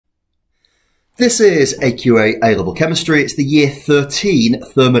This is AQA A-level chemistry. It's the year 13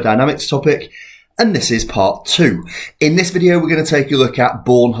 thermodynamics topic, and this is part 2. In this video, we're going to take a look at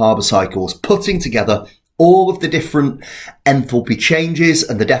Born-Haber cycles, putting together all of the different enthalpy changes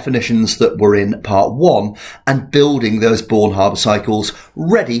and the definitions that were in part 1 and building those Born-Haber cycles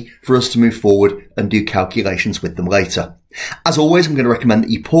ready for us to move forward and do calculations with them later. As always, I'm going to recommend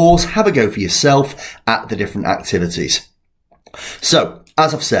that you pause, have a go for yourself at the different activities. So,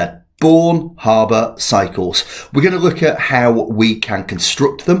 as I've said, Born-Haber cycles. We're going to look at how we can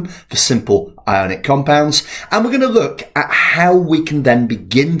construct them for simple ionic compounds, and we're going to look at how we can then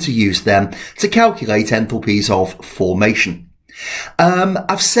begin to use them to calculate enthalpies of formation.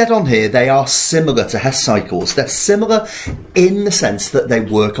 I've said on here they are similar to Hess cycles. They're similar in the sense that they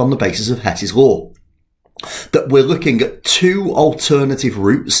work on the basis of Hess's law. That we're looking at two alternative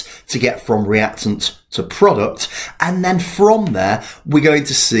routes to get from reactant to product, and then from there we're going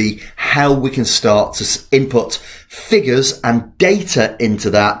to see how we can start to input figures and data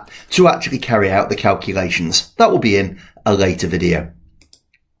into that to actually carry out the calculations. That will be in a later video.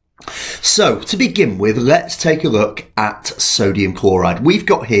 So, to begin with, let's take a look at sodium chloride. We've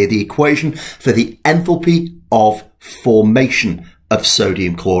got here the equation for the enthalpy of formation of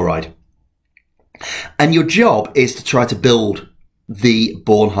sodium chloride. And your job is to try to build the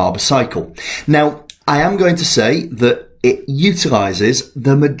Born-Haber cycle. Now, I am going to say that it utilises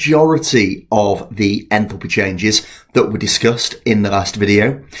the majority of the enthalpy changes that were discussed in the last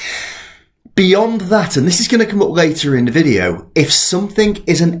video. Beyond that, and this is going to come up later in the video, if something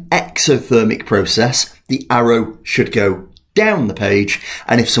is an exothermic process, the arrow should go down the page,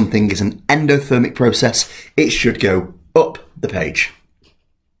 and if something is an endothermic process, it should go up the page.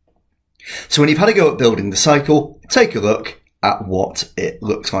 So when you've had a go at building the cycle, take a look at what it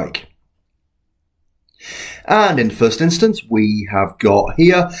looks like. And in the first instance, we have got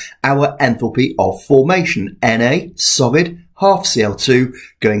here our enthalpy of formation, Na solid, half Cl2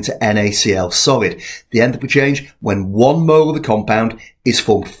 going to NaCl solid. The enthalpy change when 1 mole of a compound is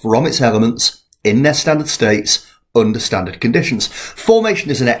formed from its elements in their standard states under standard conditions.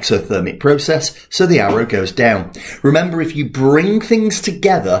 Formation is an exothermic process, so the arrow goes down. Remember, if you bring things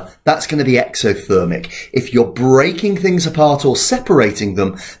together, that's going to be exothermic. If you're breaking things apart or separating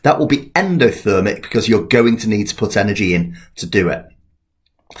them, that will be endothermic because you're going to need to put energy in to do it.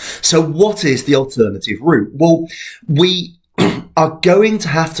 So what is the alternative route? Well, we are going to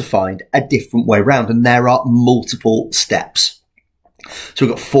have to find a different way around, and there are multiple steps. So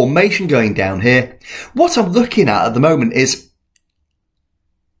we've got formation going down here. What I'm looking at the moment is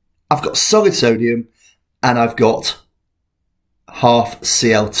I've got solid sodium and I've got half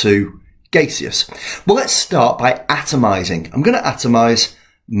Cl2 gaseous. Well, let's start by atomizing. I'm going to atomize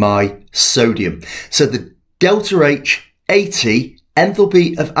my sodium. So the delta H AT,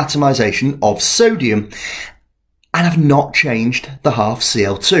 enthalpy of atomization of sodium, and I've not changed the half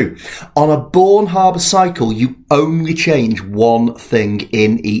Cl2. On a Born-Haber cycle, you only change one thing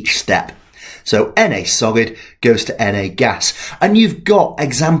in each step. So Na solid goes to Na gas. And you've got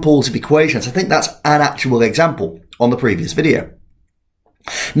examples of equations. I think that's an actual example on the previous video.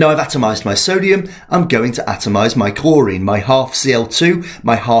 Now I've atomized my sodium, I'm going to atomize my chlorine. My half Cl2,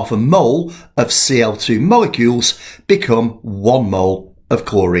 my half a mole of Cl2 molecules become 1 mole of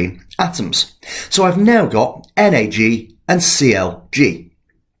chlorine atoms. So I've now got Nag and Clg.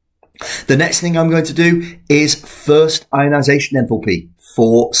 The next thing I'm going to do is first ionization enthalpy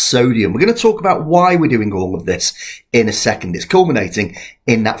for sodium. We're going to talk about why we're doing all of this in a second. It's culminating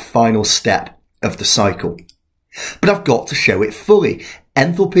in that final step of the cycle. But I've got to show it fully.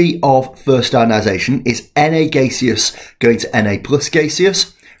 Enthalpy of first ionization is Na gaseous going to Na plus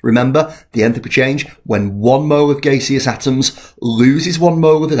gaseous. Remember, the enthalpy change when 1 mole of gaseous atoms loses 1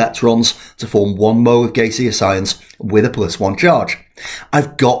 mole of electrons to form 1 mole of gaseous ions with a +1 charge.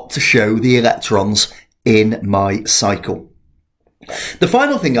 I've got to show the electrons in my cycle. The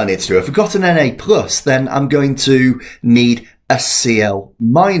final thing I need to do, if I've got an Na plus, then I'm going to need a Cl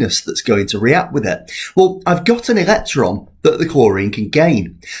minus that's going to react with it. Well, I've got an electron that the chlorine can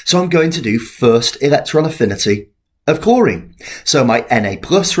gain. So I'm going to do first electron affinity of chlorine. So my Na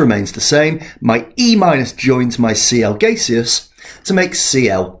plus remains the same. My E minus joins my Cl gaseous to make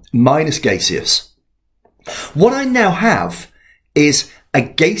Cl minus gaseous. What I now have is a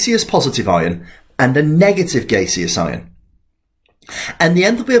gaseous positive ion and a negative gaseous ion. And the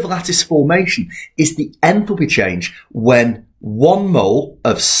enthalpy of lattice formation is the enthalpy change when 1 mole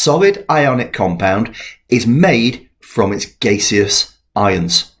of solid ionic compound is made from its gaseous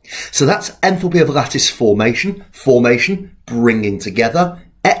ions. So that's enthalpy of lattice formation, bringing together,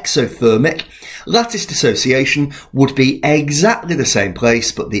 exothermic. Lattice dissociation would be exactly the same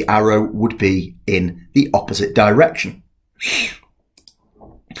place, but the arrow would be in the opposite direction.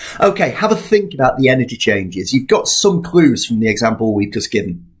 Okay, have a think about the energy changes. You've got some clues from the example we've just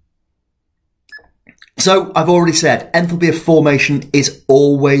given. So, I've already said, enthalpy of formation is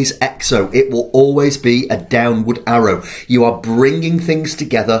always exo. It will always be a downward arrow. You are bringing things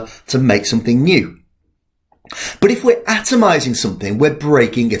together to make something new. But if we're atomizing something, we're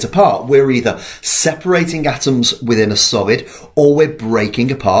breaking it apart. We're either separating atoms within a solid, or we're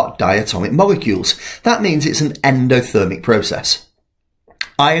breaking apart diatomic molecules. That means it's an endothermic process.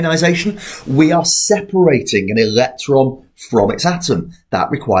 Ionization, we are separating an electron from its atom. That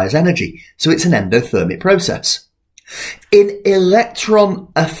requires energy, so it's an endothermic process. In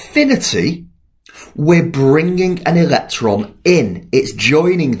electron affinity, we're bringing an electron in. It's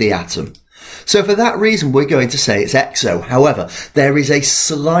joining the atom. So for that reason, we're going to say it's exo. However, there is a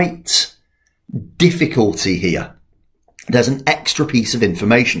slight difficulty here. There's an extra piece of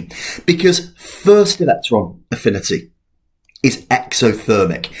information, because first electron affinity is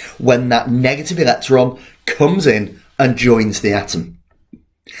exothermic, when that negative electron comes in and joins the atom.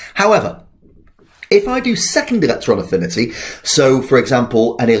 However, if I do second electron affinity, so for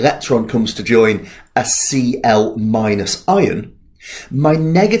example, an electron comes to join a Cl- ion, my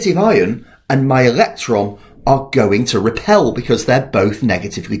negative ion and my electron are going to repel because they're both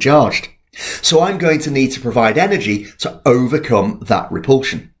negatively charged. So I'm going to need to provide energy to overcome that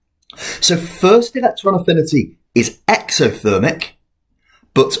repulsion. So first electron affinity is exothermic,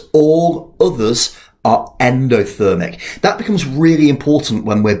 but all others are endothermic. That becomes really important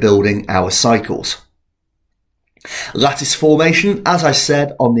when we're building our cycles. Lattice formation, as I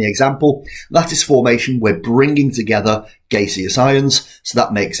said on the example, lattice formation, we're bringing together gaseous ions, so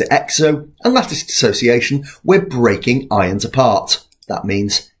that makes it exo, and lattice dissociation, we're breaking ions apart. That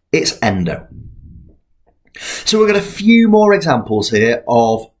means it's endo. So we've got a few more examples here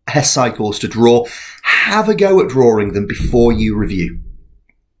of Hess cycles to draw. Have a go at drawing them before you review.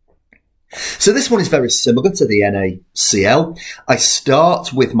 So this one is very similar to the NaCl. I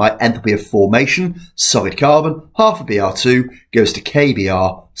start with my enthalpy of formation, solid carbon, half a Br2 goes to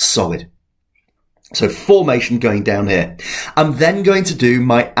KBr, solid. So formation going down here. I'm then going to do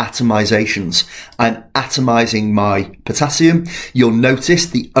my atomizations. I'm atomizing my potassium. You'll notice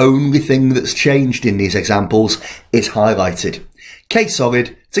the only thing that's changed in these examples is highlighted. K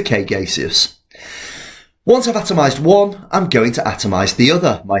solid to K gaseous. Once I've atomized one, I'm going to atomize the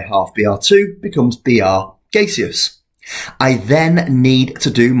other. My half Br2 becomes Br gaseous. I then need to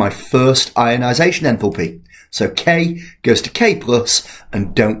do my first ionization enthalpy. So K goes to K plus,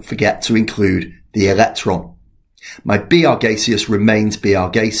 and don't forget to include the electron. My Br gaseous remains Br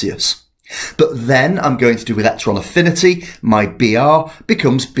gaseous. But then I'm going to do electron affinity. My Br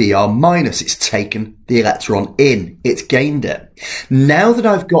becomes Br minus. It's taken the electron in. It's gained it. Now that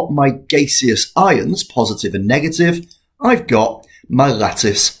I've got my gaseous ions, positive and negative, I've got my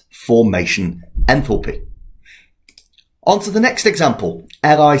lattice formation enthalpy. On to the next example,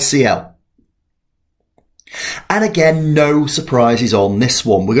 LiCl. And again, no surprises on this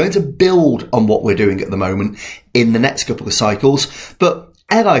one. We're going to build on what we're doing at the moment in the next couple of cycles. But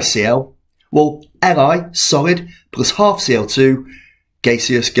LiCl, well, Li, solid, plus half Cl2,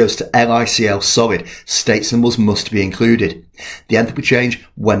 gaseous goes to LiCl, solid. State symbols must be included. The enthalpy change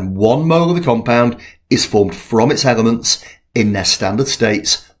when 1 mole of the compound is formed from its elements in their standard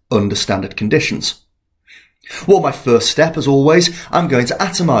states under standard conditions. Well, my first step, as always, I'm going to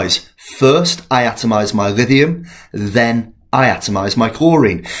atomize. First, I atomize my lithium, then I atomize my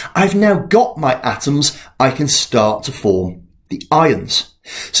chlorine. I've now got my atoms, I can start to form the ions.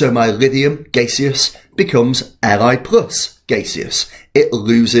 So my lithium gaseous becomes Li plus gaseous. It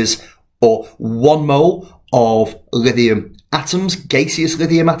loses, or 1 mole of lithium atoms, gaseous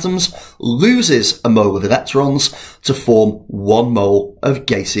lithium atoms, loses a mole of electrons to form 1 mole of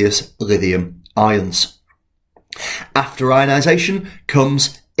gaseous lithium ions. After ionization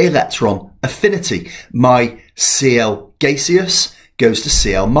comes electron affinity. My Cl gaseous goes to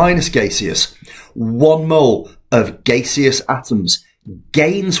Cl minus gaseous. 1 mole of gaseous atoms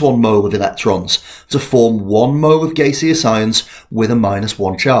gains 1 mole of electrons to form 1 mole of gaseous ions with a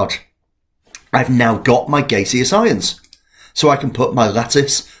 -1 charge. I've now got my gaseous ions, so I can put my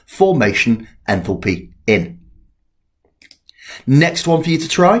lattice formation enthalpy in. Next one for you to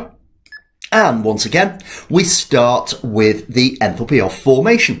try. And once again, we start with the enthalpy of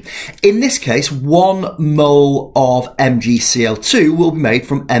formation. In this case, 1 mole of MgCl2 will be made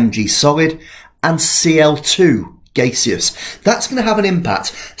from Mg solid and Cl2 gaseous. That's going to have an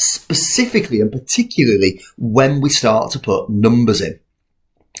impact specifically and particularly when we start to put numbers in.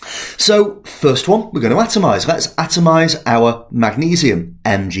 So first one, we're going to atomise. Let's atomise our magnesium,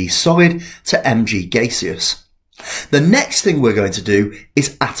 Mg solid to Mg gaseous. The next thing we're going to do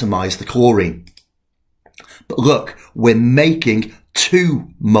is atomise the chlorine. But look, we're making 2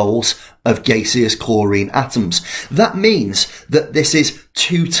 moles of gaseous chlorine atoms. That means that this is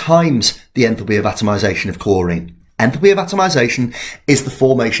 2 times the enthalpy of atomisation of chlorine. Enthalpy of atomisation is the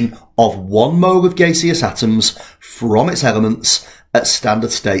formation of 1 mole of gaseous atoms from its elements at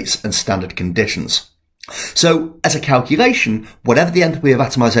standard states and standard conditions. So as a calculation, whatever the enthalpy of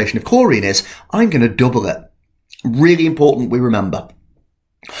atomisation of chlorine is, I'm going to double it. Really important we remember.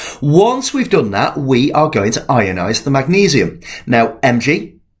 Once we've done that, we are going to ionise the magnesium. Now,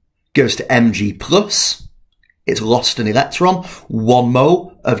 Mg goes to Mg plus. It's lost an electron. 1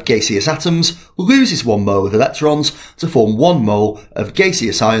 mole of gaseous atoms loses 1 mole of electrons to form 1 mole of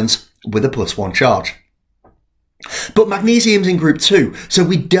gaseous ions with a +1 charge. But magnesium's in group 2, so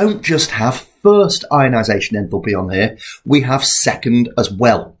we don't just have first ionisation enthalpy on here, we have second as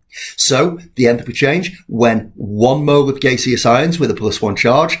well. So the enthalpy change when 1 mole of gaseous ions with a +1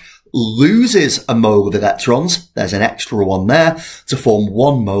 charge loses a mole of electrons, there's an extra one there, to form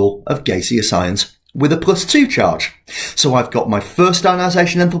 1 mole of gaseous ions with a +2 charge. So I've got my first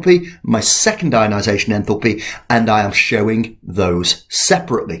ionisation enthalpy, my second ionisation enthalpy, and I am showing those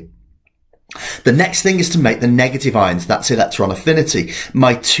separately. The next thing is to make the negative ions, that's electron affinity.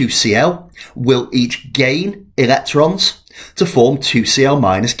 My 2Cl will each gain electrons to form 2Cl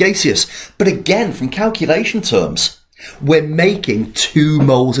minus gaseous. But again, from calculation terms, we're making 2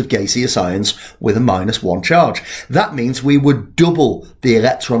 moles of gaseous ions with a -1 charge. That means we would double the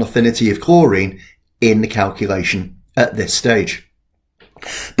electron affinity of chlorine in the calculation at this stage.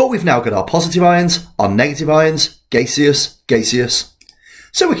 But we've now got our positive ions, our negative ions, gaseous, gaseous.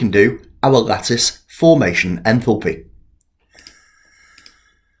 So we can do our lattice formation enthalpy.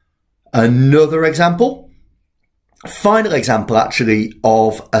 Another example, final example actually,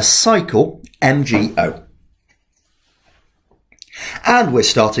 of a cycle, MgO. And we're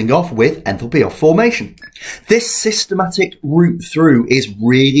starting off with enthalpy of formation. This systematic route through is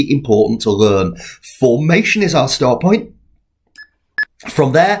really important to learn. Formation is our start point.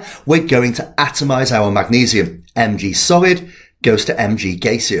 From there, we're going to atomise our magnesium. Mg solid goes to Mg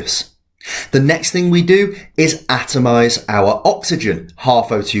gaseous. The next thing we do is atomise our oxygen. Half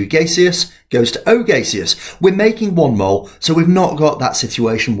O2 gaseous goes to O gaseous. We're making 1 mole, so we've not got that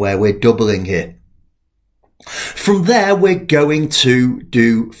situation where we're doubling here. From there, we're going to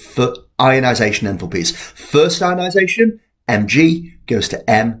do ionisation enthalpies. First ionisation, Mg goes to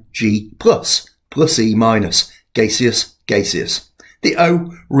Mg plus E minus, gaseous, gaseous. The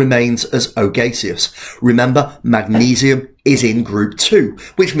O remains as O gaseous. Remember, magnesium is in group 2,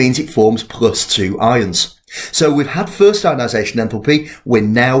 which means it forms +2 ions. So we've had first ionisation enthalpy, we're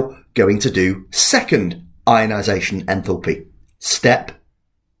now going to do second ionisation enthalpy, step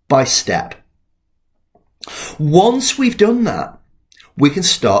by step. Once we've done that, we can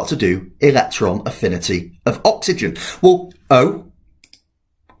start to do electron affinity of oxygen. Well, O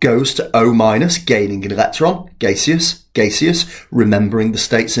goes to O minus, gaining an electron, gaseous, gaseous, remembering the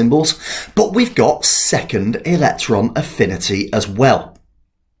state symbols. But we've got second electron affinity as well.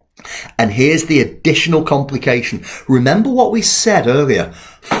 And here's the additional complication. Remember what we said earlier.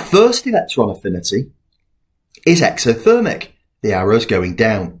 First electron affinity is exothermic. The arrow's going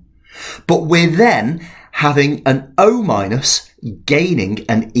down. But we're then having an O minus gaining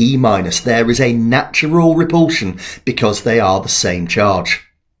an E minus. There is a natural repulsion because they are the same charge.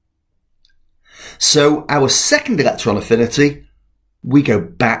 So our second electron affinity, we go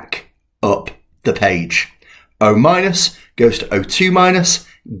back up the page. O minus goes to O2 minus,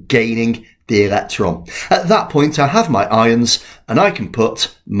 gaining the electron. At that point, I have my ions and I can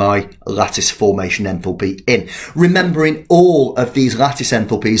put my lattice formation enthalpy in. Remembering all of these lattice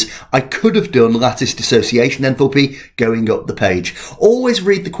enthalpies, I could have done lattice dissociation enthalpy going up the page. Always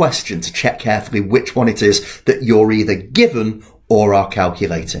read the question to check carefully which one it is that you're either given or are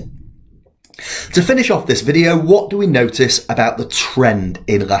calculating. To finish off this video, what do we notice about the trend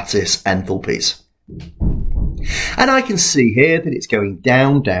in lattice enthalpies? And I can see here that it's going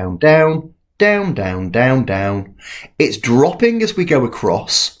down, down, down, down, down, down, down. It's dropping as we go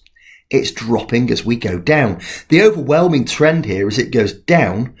across. It's dropping as we go down. The overwhelming trend here is it goes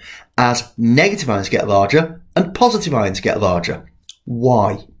down as negative ions get larger and positive ions get larger.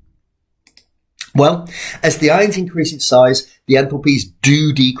 Why? Well, as the ions increase in size, the enthalpies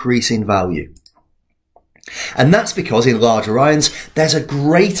do decrease in value. And that's because in larger ions, there's a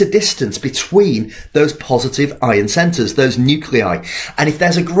greater distance between those positive ion centres, those nuclei. And if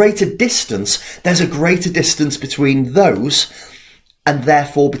there's a greater distance between those and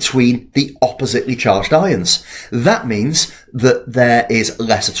therefore between the oppositely charged ions. That means that there is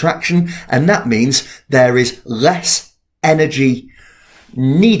less attraction, and that means there is less energy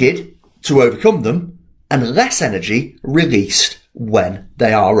needed to overcome them, and less energy released when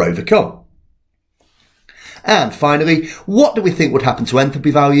they are overcome. And finally, what do we think would happen to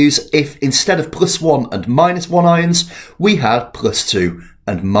enthalpy values if instead of +1 and -1 ions, we had +2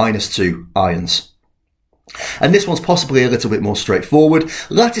 and -2 ions? And this one's possibly a little bit more straightforward.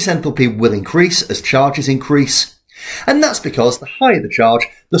 Lattice enthalpy will increase as charges increase. And that's because the higher the charge,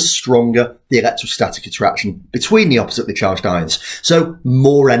 the stronger the electrostatic attraction between the oppositely charged ions. So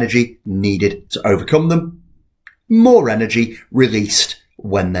more energy needed to overcome them, more energy released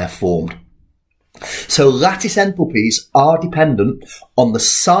when they're formed. So lattice enthalpies are dependent on the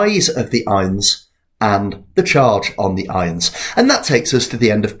size of the ions and the charge on the ions. And that takes us to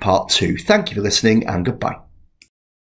the end of part 2. Thank you for listening and goodbye.